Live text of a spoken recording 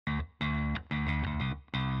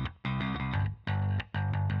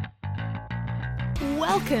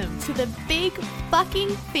Welcome to the Big Fucking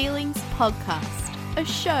Feelings Podcast, a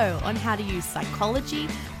show on how to use psychology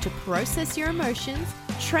to process your emotions,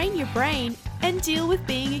 train your brain, and deal with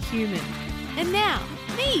being a human. And now,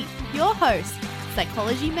 me, your host,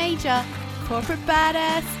 psychology major, corporate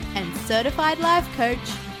badass, and certified life coach,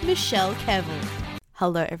 Michelle Kevill.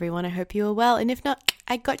 Hello everyone, I hope you are well, and if not,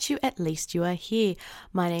 I got you, at least you are here.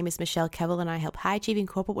 My name is Michelle Kevill and I help high-achieving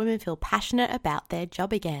corporate women feel passionate about their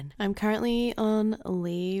job again. I'm currently on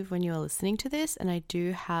leave when you are listening to this, and I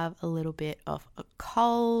do have a little bit of a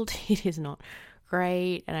cold. It is not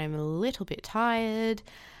great and I'm a little bit tired.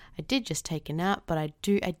 I did just take a nap, but I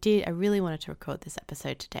really wanted to record this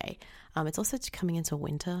episode today. It's also coming into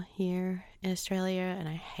winter here in Australia and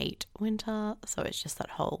I hate winter, so it's just that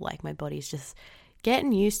whole, like, my body's just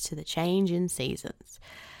getting used to the change in seasons.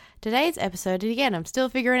 Today's episode, and again, I'm still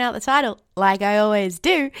figuring out the title, like I always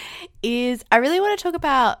do, is I really want to talk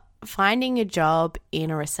about finding a job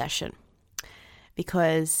in a recession,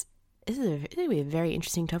 because this is going to be a very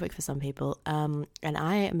interesting topic for some people, and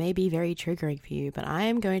I may be very triggering for you, but I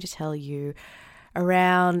am going to tell you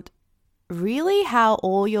around really how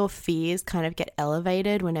all your fears kind of get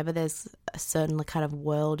elevated whenever there's a certain kind of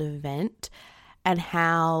world event, and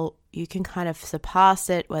how you can kind of surpass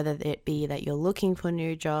it, whether it be that you're looking for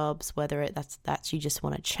new jobs, whether that's you just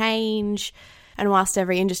want to change. And whilst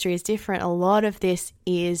every industry is different, a lot of this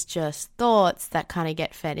is just thoughts that kind of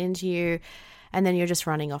get fed into you, and then you're just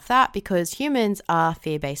running off that, because humans are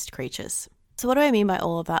fear-based creatures. So what do I mean by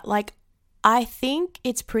all of that? Like, I think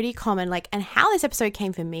it's pretty common, and how this episode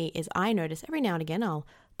came for me is I notice every now and again I'll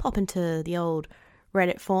pop into the old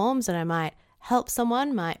Reddit forums and I might help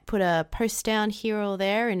someone, might put a post down here or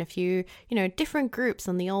there in a few, different groups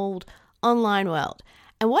on the old online world.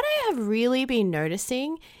 And what I have really been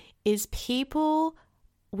noticing is people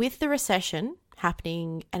with the recession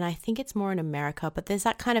happening, and I think it's more in America, but there's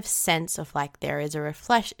that kind of sense of like there is a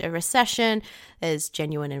recession, there's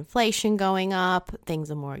genuine inflation going up,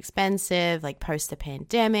 things are more expensive, like post the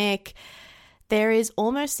pandemic. There is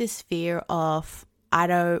almost this fear of, I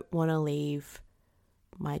don't want to leave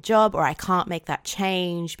my job, or I can't make that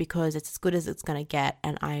change because it's as good as it's going to get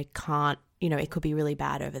and I can't, it could be really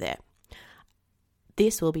bad over there.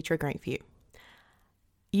 This will be triggering for you.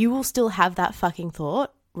 You will still have that fucking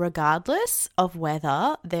thought regardless of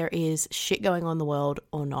whether there is shit going on in the world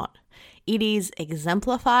or not. It is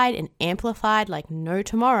exemplified and amplified like no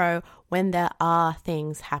tomorrow when there are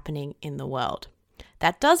things happening in the world.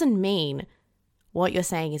 That doesn't mean what you're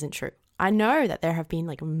saying isn't true. I know that there have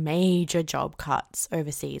been major job cuts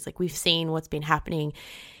overseas. We've seen what's been happening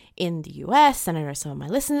in the US, and I know some of my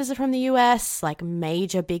listeners are from the US.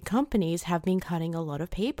 Major big companies have been cutting a lot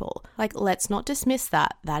of people. Let's not dismiss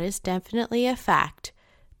that. That is definitely a fact.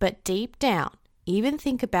 But deep down, even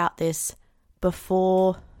think about this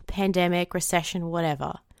before pandemic, recession,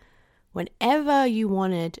 whatever. Whenever you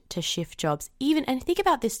wanted to shift jobs, and think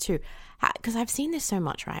about this too, because I've seen this so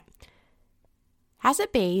much, right? Has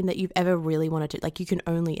it been that you've ever really wanted to, you can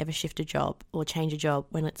only ever shift a job or change a job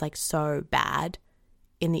when it's so bad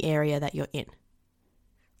in the area that you're in?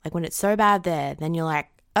 When it's so bad there, then you're like,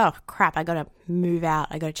 oh crap, I got to move out,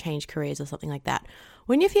 I got to change careers or something like that.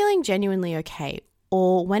 When you're feeling genuinely okay,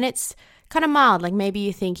 or when it's kind of mild, maybe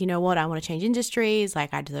you think, you know what, I want to change industries, I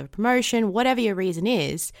deserve a promotion, whatever your reason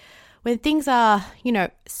is, when things are,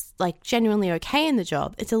 genuinely okay in the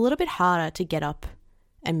job, it's a little bit harder to get up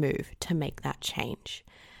and move to make that change.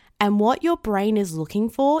 And what your brain is looking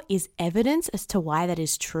for is evidence as to why that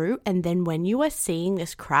is true. And then when you are seeing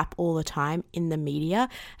this crap all the time in the media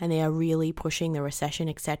and they are really pushing the recession,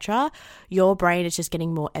 etc., your brain is just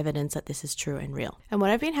getting more evidence that this is true and real. And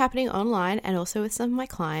what I've been happening online and also with some of my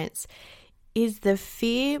clients is the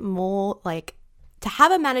fear more to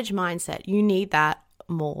have a managed mindset. You need that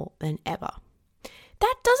more than ever.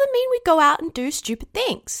 That doesn't mean we go out and do stupid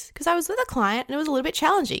things, because I was with a client and it was a little bit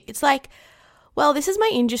challenging. It's well, this is my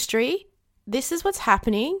industry. This is what's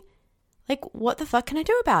happening. What the fuck can I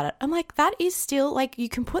do about it? I'm that is still, you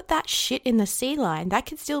can put that shit in the sea line. That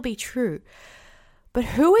can still be true. But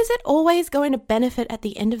who is it always going to benefit at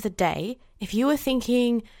the end of the day if you were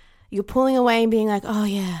thinking you're pulling away and being oh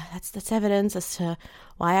yeah, that's evidence as to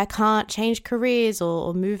why I can't change careers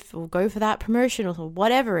or move or go for that promotion or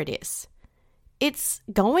whatever it is? It's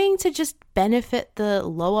going to just benefit the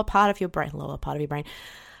lower part of your brain,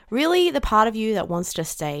 really the part of you that wants to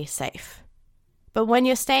stay safe. But when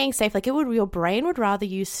you're staying safe, your brain would rather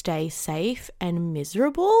you stay safe and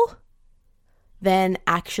miserable than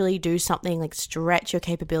actually do something stretch your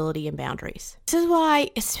capability and boundaries. This is why,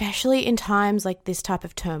 especially in times like this type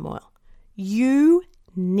of turmoil, you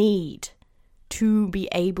need to be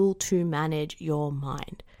able to manage your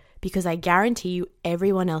mind. Because I guarantee you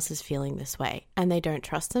everyone else is feeling this way and they don't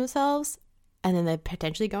trust themselves. And then they're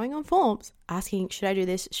potentially going on forums asking, should I do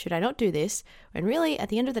this? Should I not do this? And really, at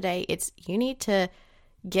the end of the day, it's you need to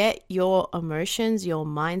get your emotions, your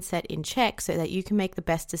mindset in check so that you can make the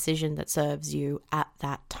best decision that serves you at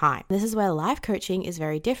that time. This is where life coaching is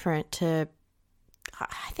very different to,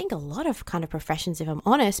 I think, a lot of kind of professions, if I'm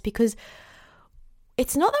honest, because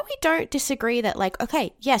it's not that we don't disagree that like,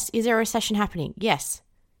 okay, yes, is there a recession happening? Yes.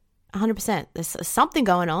 100%. There's something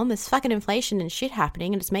going on. There's fucking inflation and shit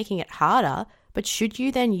happening and it's making it harder. But should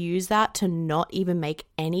you then use that to not even make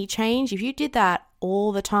any change? If you did that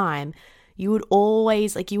all the time, you would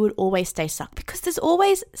always stay stuck because there's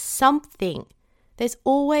always something. There's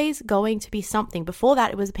always going to be something. Before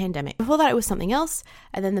that, it was a pandemic. Before that, it was something else.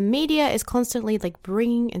 And then the media is constantly like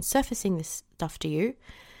bringing and surfacing this stuff to you.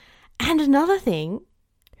 And another thing,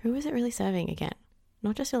 who is it really serving again?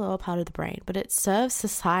 Not just your lower part of the brain, but it serves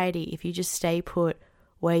society if you just stay put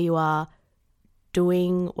where you are,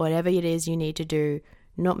 doing whatever it is you need to do,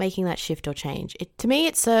 not making that shift or change. To me,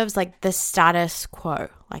 it serves like the status quo.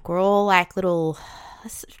 Like we're all like little,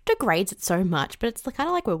 this degrades it so much, but it's kind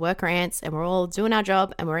of like we're worker ants and we're all doing our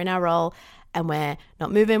job and we're in our role and we're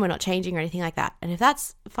not moving, we're not changing or anything like that. And if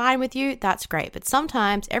that's fine with you, that's great. But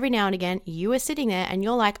sometimes, every now and again, you are sitting there and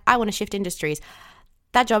you're like, I want to shift industries.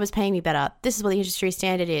 That job is paying me better. This is what the industry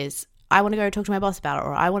standard is. I want to go talk to my boss about it,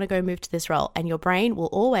 or I want to go move to this role. And your brain will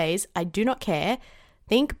always, I do not care,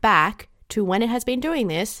 think back to when it has been doing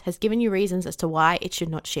this, has given you reasons as to why it should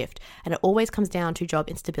not shift. And it always comes down to job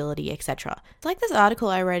instability, etc. It's like this article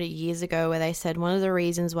I read years ago where they said one of the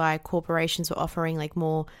reasons why corporations were offering like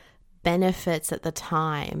more benefits at the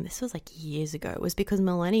time, this was like years ago, was because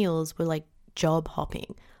millennials were like job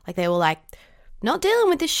hopping. Like they were like, not dealing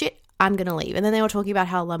with this shit, I'm going to leave. And then they were talking about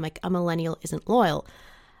how like a millennial isn't loyal.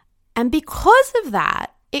 And because of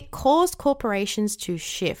that, it caused corporations to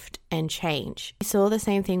shift and change. We saw the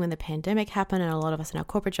same thing when the pandemic happened and a lot of us in our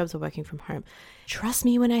corporate jobs are working from home. Trust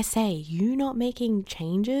me when I say you not making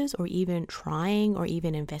changes or even trying or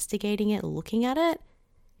even investigating it, looking at it,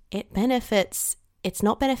 it benefits. It's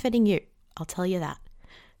not benefiting you. I'll tell you that.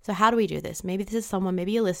 So how do we do this? Maybe this is someone,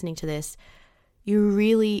 maybe you're listening to this, you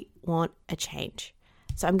really want a change.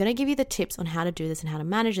 So I'm going to give you the tips on how to do this and how to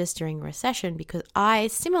manage this during a recession, because I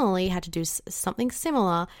similarly had to do something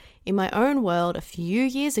similar in my own world a few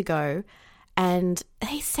years ago. And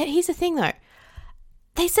they said, here's the thing though,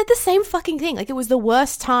 they said the same fucking thing. Like it was the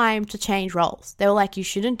worst time to change roles. They were like, you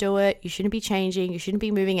shouldn't do it. You shouldn't be changing. You shouldn't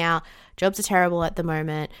be moving out. Jobs are terrible at the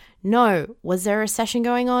moment. No. Was there a recession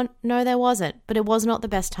going on? No, there wasn't. But it was not the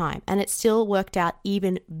best time. And it still worked out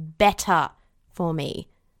even better for me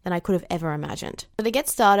than I could have ever imagined. So to get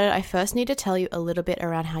started, I first need to tell you a little bit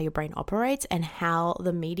around how your brain operates and how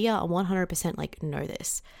the media 100% like know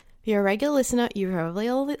this. If you're a regular listener, you probably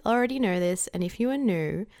already know this. And if you are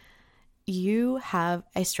new, you have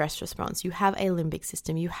a stress response. You have a limbic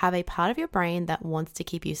system. You have a part of your brain that wants to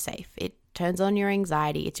keep you safe. It turns on your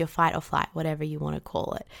anxiety. It's your fight or flight, whatever you want to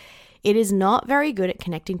call it. It is not very good at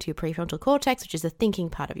connecting to your prefrontal cortex, which is the thinking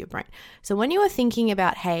part of your brain. So when you are thinking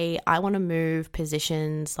about, hey, I want to move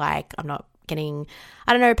positions, like I'm not getting,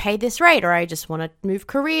 paid this rate, or I just want to move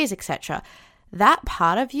careers, etc. That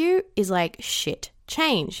part of you is like, shit,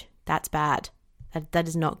 change. That's bad. That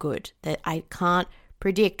is not good. That I can't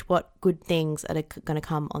predict what good things are going to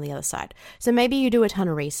come on the other side. So maybe you do a ton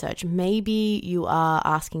of research. Maybe you are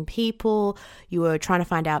asking people, you are trying to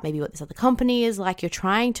find out maybe what this other company is like. You're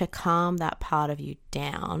trying to calm that part of you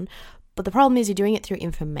down. But the problem is you're doing it through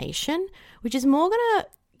information, which is more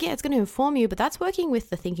it's going to inform you, but that's working with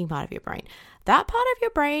the thinking part of your brain. That part of your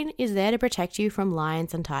brain is there to protect you from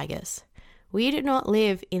lions and tigers. We do not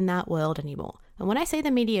live in that world anymore. And when I say the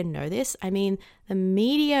media know this, I mean the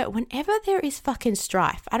media, whenever there is fucking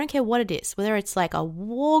strife, I don't care what it is, whether it's like a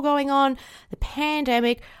war going on, the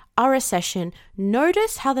pandemic, a recession,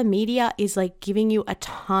 notice how the media is like giving you a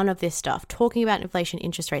ton of this stuff, talking about inflation,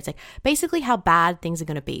 interest rates, like basically how bad things are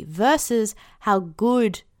going to be versus how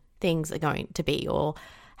good things are going to be, or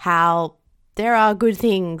how there are good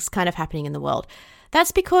things kind of happening in the world.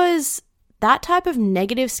 That's because that type of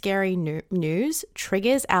negative, scary news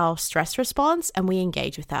triggers our stress response, and we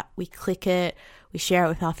engage with that. We click it, we share it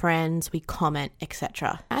with our friends, we comment,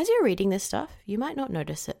 etc. As you're reading this stuff, you might not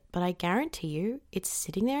notice it, but I guarantee you it's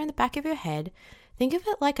sitting there in the back of your head. Think of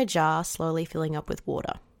it like a jar slowly filling up with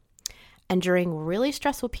water. And during really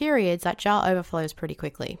stressful periods, that jar overflows pretty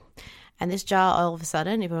quickly. And this jar, all of a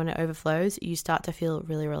sudden, when it overflows, you start to feel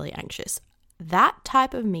really, really anxious. That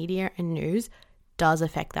type of media and news does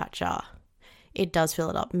affect that jar. it does fill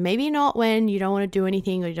it up. Maybe not when you don't want to do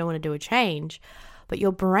anything or you don't want to do a change, but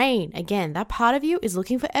your brain, again, that part of you is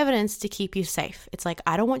looking for evidence to keep you safe. It's like,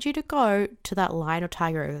 I don't want you to go to that lion or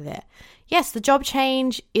tiger over there. Yes, the job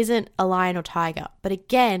change isn't a lion or tiger, but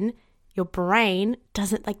again, your brain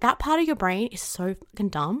doesn't, like, that part of your brain is so fucking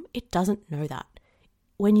dumb. It doesn't know that.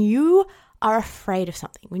 When you are afraid of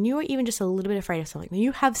something, when you are even just a little bit afraid of something, when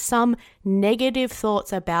you have some negative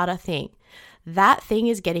thoughts about a thing, that thing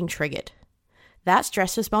is getting triggered. That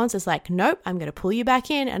stress response is like, nope, I'm going to pull you back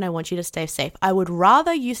in and I want you to stay safe. I would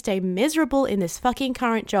rather you stay miserable in this fucking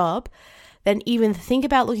current job than even think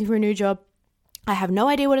about looking for a new job. I have no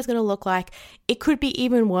idea what it's going to look like. It could be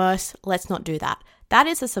even worse. Let's not do that. That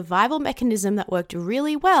is a survival mechanism that worked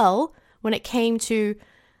really well when it came to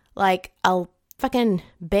like a fucking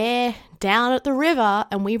bear down at the river,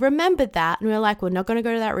 and we remembered that and we were like, we're not going to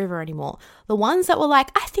go to that river anymore. The ones that were like,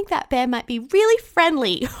 I think that bear might be really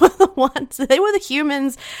friendly were the ones, they were the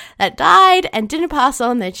humans that died and didn't pass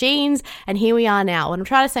on their genes, and here we are now. What I'm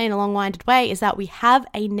trying to say in a long-winded way is that we have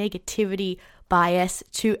a negativity bias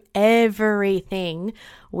to everything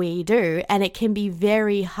we do, and it can be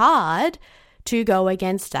very hard to go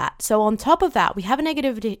against that. So on top of that, we have a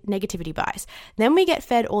negativity bias. Then we get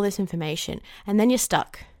fed all this information, and then you're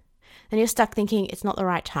stuck. Then you're stuck thinking it's not the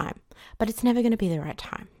right time, but it's never going to be the right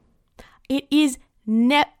time. It is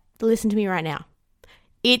listen to me right now.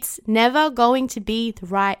 It's never going to be the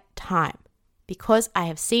right time, because I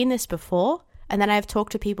have seen this before, and then I've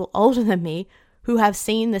talked to people older than me who have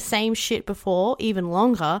seen the same shit before, even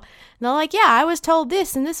longer, and they're like, yeah, I was told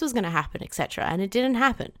this and this was going to happen, etc., and it didn't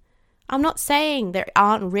happen. I'm not saying there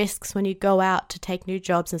aren't risks when you go out to take new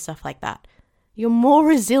jobs and stuff like that. You're more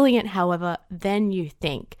resilient, however, than you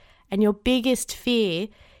think. And your biggest fear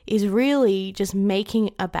is really just making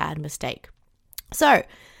a bad mistake. So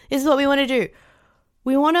this is what we want to do.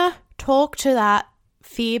 We want to talk to that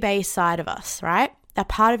fear-based side of us, right? That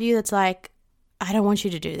part of you that's like, I don't want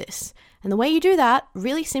you to do this. And the way you do that,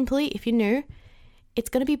 really simply, if you're new, it's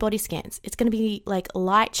going to be body scans. It's going to be like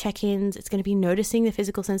light check-ins. It's going to be noticing the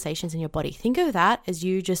physical sensations in your body. Think of that as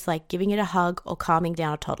you just like giving it a hug or calming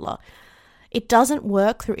down a toddler. It doesn't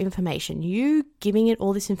work through information. You giving it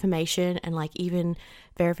all this information and like even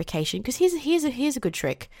verification. Because here's a good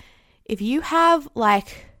trick. If you have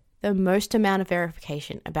like the most amount of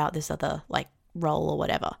verification about this other like role or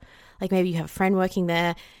whatever, like maybe you have a friend working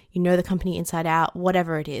there, you know the company inside out,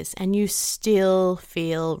 whatever it is, and you still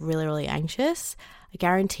feel really, really anxious, I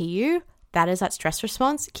guarantee you that is that stress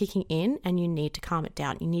response kicking in, and you need to calm it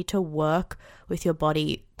down. You need to work with your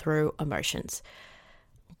body through emotions.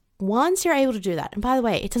 Once you're able to do that, and by the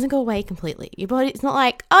way, it doesn't go away completely. Your body, it's not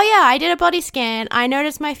like, oh yeah, I did a body scan, I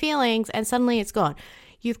noticed my feelings, and suddenly it's gone.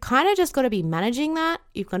 You've kind of just got to be managing that.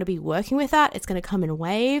 You've got to be working with that. It's going to come in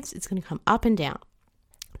waves. It's going to come up and down.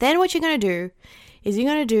 Then what you're going to do is you're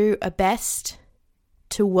going to do a best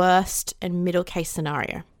to worst and middle case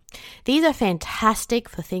scenario. These are fantastic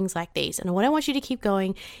for things like these. And what I want you to keep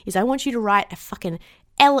going is I want you to write a fucking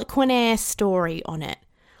eloquent ass story on it.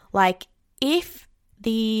 Like if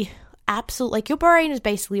the absolute, like your brain is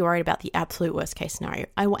basically worried about the absolute worst case scenario.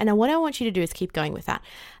 What I want you to do is keep going with that.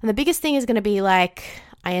 And the biggest thing is going to be like,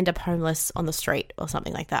 I end up homeless on the street or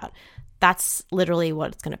something like that. That's literally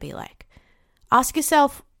what it's going to be like. Ask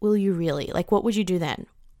yourself, will you really? Like, what would you do then?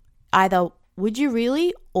 Either would you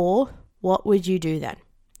really, or what would you do then?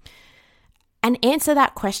 And answer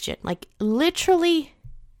that question. Like, literally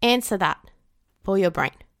answer that for your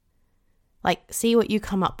brain. Like, see what you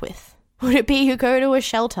come up with. Would it be you go to a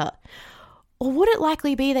shelter? Or would it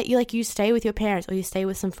likely be that you stay with your parents or you stay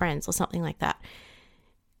with some friends or something like that?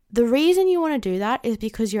 The reason you want to do that is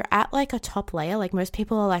because you're at like a top layer. Like most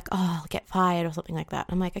people are like, oh, I'll get fired or something like that.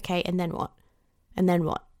 I'm like, okay, and then what? And then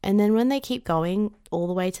what? And then when they keep going all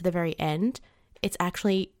the way to the very end, it's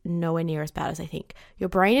actually nowhere near as bad as I think. Your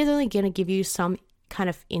brain is only going to give you some kind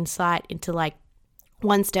of insight into like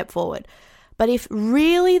one step forward. But if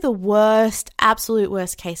really the worst, absolute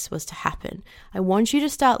worst case was to happen, I want you to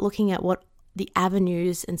start looking at what the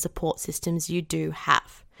avenues and support systems you do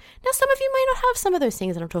have. Now, some of you may not have some of those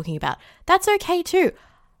things that I'm talking about. That's okay too.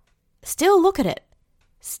 Still look at it.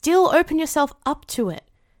 Still open yourself up to it,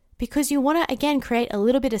 because you want to, again, create a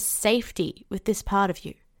little bit of safety with this part of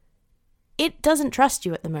you. It doesn't trust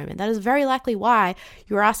you at the moment. That is very likely why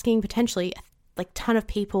you're asking potentially like a ton of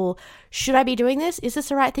people, should I be doing this? Is this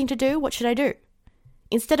the right thing to do? What should I do?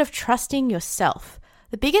 Instead of trusting yourself.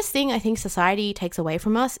 The biggest thing I think society takes away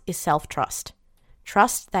from us is self-trust.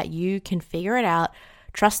 Trust that you can figure it out.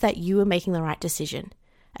 Trust that you are making the right decision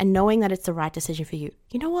and knowing that it's the right decision for you.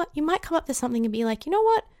 You know what? You might come up to something and be like, you know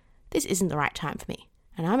what? This isn't the right time for me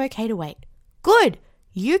and I'm okay to wait. Good.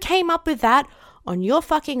 You came up with that on your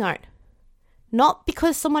fucking own. Not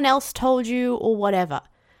because someone else told you or whatever.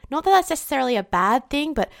 Not that that's necessarily a bad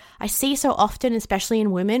thing, but I see so often, especially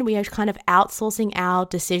in women, we are kind of outsourcing our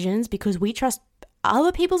decisions because we trust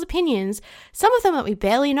other people's opinions, some of them that we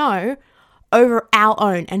barely know, over our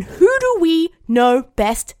own. And who do we know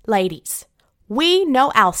best, ladies? We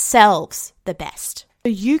know ourselves the best.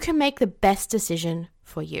 So you can make the best decision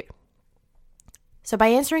for you. So by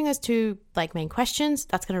answering those two main questions,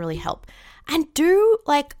 that's going to really help. And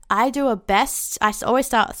I do a best.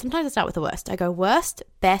 Sometimes I start with the worst. I go worst,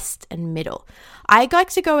 best, and middle. I like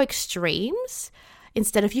to go extremes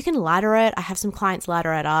instead of, you can ladder it. I have some clients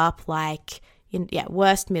ladder it up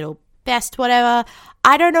worst, middle, best, whatever.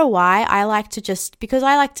 I don't know why. Because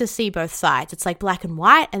I like to see both sides. It's like black and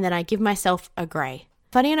white, and then I give myself a gray.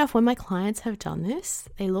 Funny enough, when my clients have done this,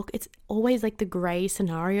 it's always like the gray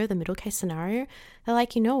scenario, the middle case scenario. They're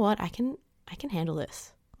like, you know what? I can handle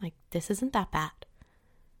this. This isn't that bad.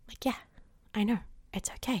 Yeah, I know. It's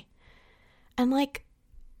okay. And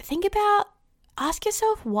ask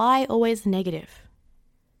yourself why always negative,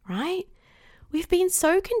 right? We've been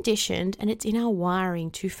so conditioned, and it's in our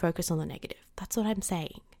wiring to focus on the negative. That's what I'm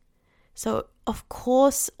saying. So, of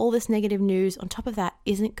course, all this negative news on top of that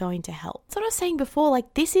isn't going to help. That's what I was saying before.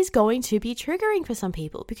 This is going to be triggering for some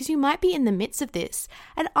people because you might be in the midst of this,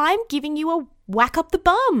 and I'm giving you a whack up the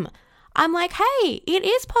bum. I'm like, hey, it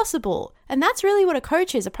is possible. And that's really what a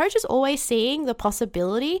coach is. A coach is always seeing the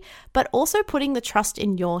possibility, but also putting the trust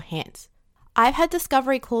in your hands. I've had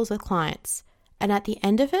discovery calls with clients, and at the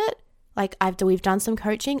end of it, we've done some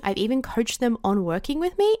coaching. I've even coached them on working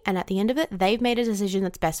with me, and at the end of it, they've made a decision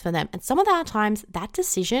that's best for them. And some of the times, that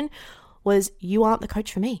decision was, you aren't the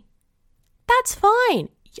coach for me. That's fine.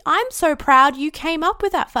 I'm so proud you came up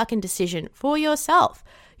with that fucking decision for yourself.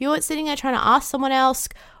 You weren't sitting there trying to ask someone else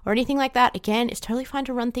or anything like that. Again, it's totally fine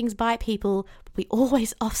to run things by people, but we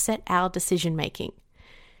always offset our decision making.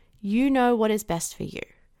 You know what is best for you.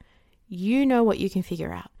 You know what you can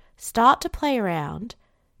figure out. Start to play around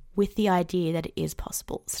with the idea that it is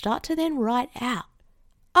possible. Start to then write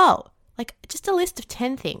out, just a list of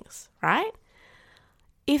 10 things, right?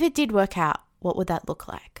 If it did work out, what would that look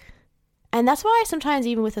like? And that's why sometimes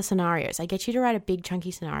even with the scenarios, I get you to write a big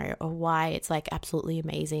chunky scenario of why it's absolutely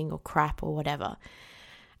amazing or crap or whatever.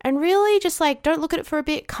 And really just don't look at it for a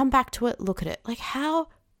bit, come back to it, look at it. How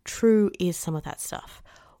true is some of that stuff?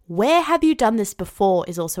 Where have you done this before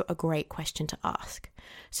is also a great question to ask.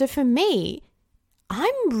 So for me,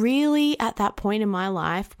 I'm really at that point in my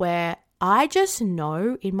life where I just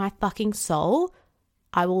know in my fucking soul,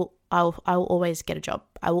 I will always get a job.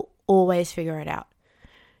 I will always figure it out.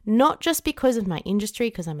 Not just because of my industry,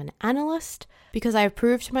 because I'm an analyst, because I have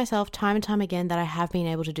proved to myself time and time again that I have been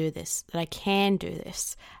able to do this, that I can do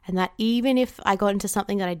this, and that even if I got into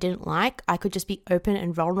something that I didn't like, I could just be open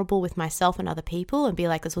and vulnerable with myself and other people and be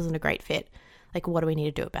like, this wasn't a great fit. What do we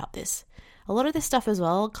need to do about this? A lot of this stuff as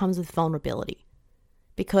well comes with vulnerability,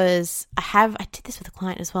 because I did this with a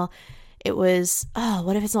client as well. It was,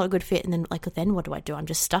 what if it's not a good fit? And then then what do? I'm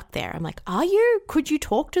just stuck there. I'm like, could you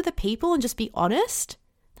talk to the people and just be honest?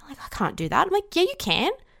 I can't do that. I'm like, yeah, you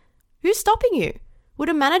can. Who's stopping you? Would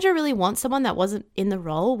a manager really want someone that wasn't in the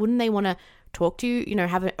role? Wouldn't they want to talk to you,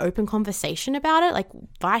 have an open conversation about it?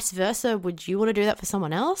 Vice versa, would you want to do that for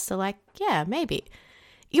someone else? So yeah, maybe.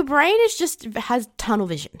 Your brain has tunnel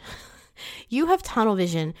vision. You have tunnel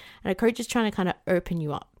vision, and a coach is trying to kind of open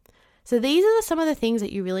you up. So these are some of the things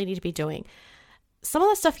that you really need to be doing. Some of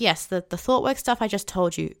the stuff, yes, the thought work stuff I just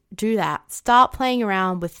told you, do that. Start playing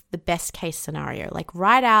around with the best case scenario.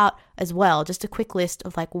 Write out as well, just a quick list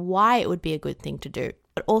of why it would be a good thing to do.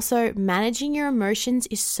 But also managing your emotions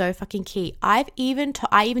is so fucking key. I even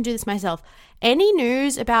do this myself. Any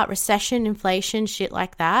news about recession, inflation, shit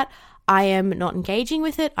like that, I am not engaging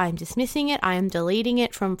with it. I'm dismissing it. I am deleting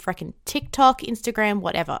it from freaking TikTok, Instagram,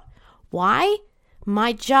 whatever. Why?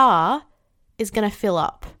 My jar is going to fill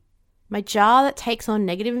up. My jar that takes on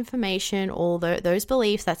negative information, all those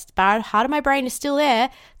beliefs, that's part of my brain is still there.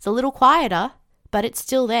 It's a little quieter, but it's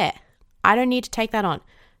still there. I don't need to take that on.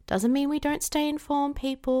 Doesn't mean we don't stay informed,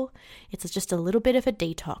 people. It's just a little bit of a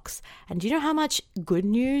detox. And do you know how much good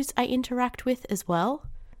news I interact with as well?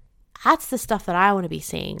 That's the stuff that I want to be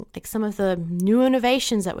seeing. Some of the new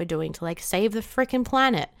innovations that we're doing to save the freaking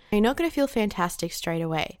planet. You're not going to feel fantastic straight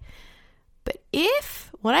away. But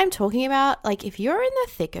what I'm talking about, if you're in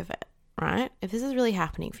the thick of it, right? If this is really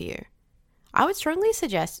happening for you, I would strongly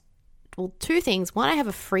suggest, two things. One, I have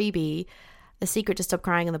a freebie, The Secret to Stop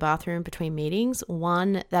Crying in the Bathroom Between Meetings.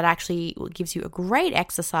 One that actually gives you a great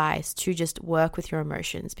exercise to just work with your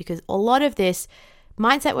emotions, because a lot of this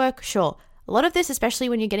mindset work, sure. A lot of this, especially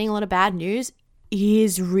when you're getting a lot of bad news,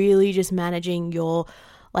 is really just managing your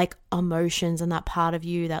like emotions and that part of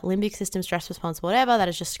you, that limbic system, stress response, whatever, that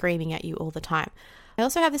is just screaming at you all the time. I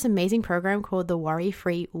also have this amazing program called the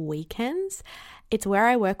Worry-Free Weekends. It's where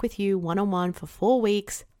I work with you one-on-one for 4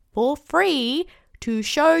 weeks for free to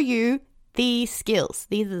show you these skills.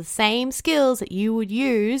 These are the same skills that you would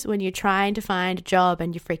use when you're trying to find a job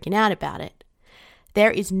and you're freaking out about it.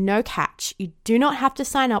 There is no catch. You do not have to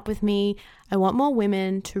sign up with me. I want more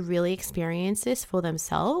women to really experience this for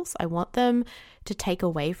themselves. I want them to take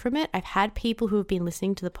away from it. I've had people who have been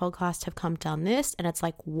listening to the podcast have come done this, and it's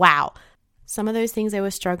like, wow. Some of those things they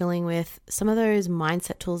were struggling with, some of those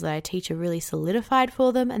mindset tools that I teach are really solidified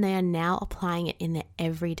for them, and they are now applying it in their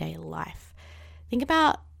everyday life. Think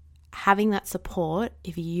about having that support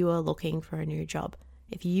if you are looking for a new job.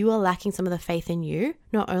 If you are lacking some of the faith in you,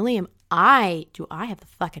 not only do I have the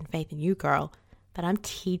fucking faith in you, girl, but I'm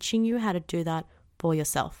teaching you how to do that for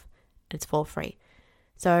yourself. It's for free.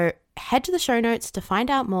 So head to the show notes to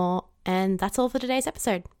find out more. And that's all for today's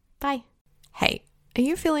episode. Bye. Hey, are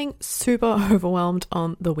you feeling super overwhelmed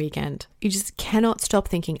on the weekend? You just cannot stop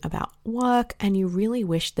thinking about work and you really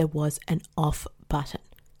wish there was an off button.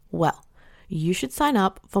 Well, you should sign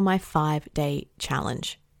up for my 5-day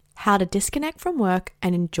challenge. How to disconnect from work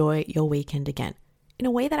and enjoy your weekend again in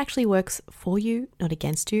a way that actually works for you, not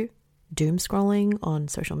against you. Doom scrolling on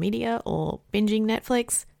social media or binging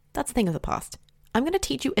Netflix, that's a thing of the past. I'm going to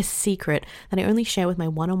teach you a secret that I only share with my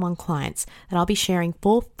one-on-one clients that I'll be sharing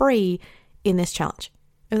for free in this challenge.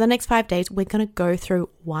 Over the next 5 days, we're going to go through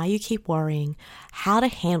why you keep worrying, how to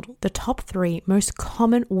handle the top 3 most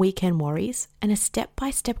common weekend worries, and a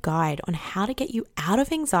step-by-step guide on how to get you out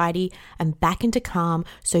of anxiety and back into calm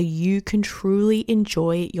so you can truly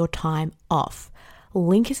enjoy your time off.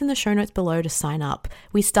 Link is in the show notes below to sign up.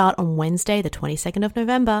 We start on Wednesday, the 22nd of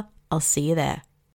November. I'll see you there.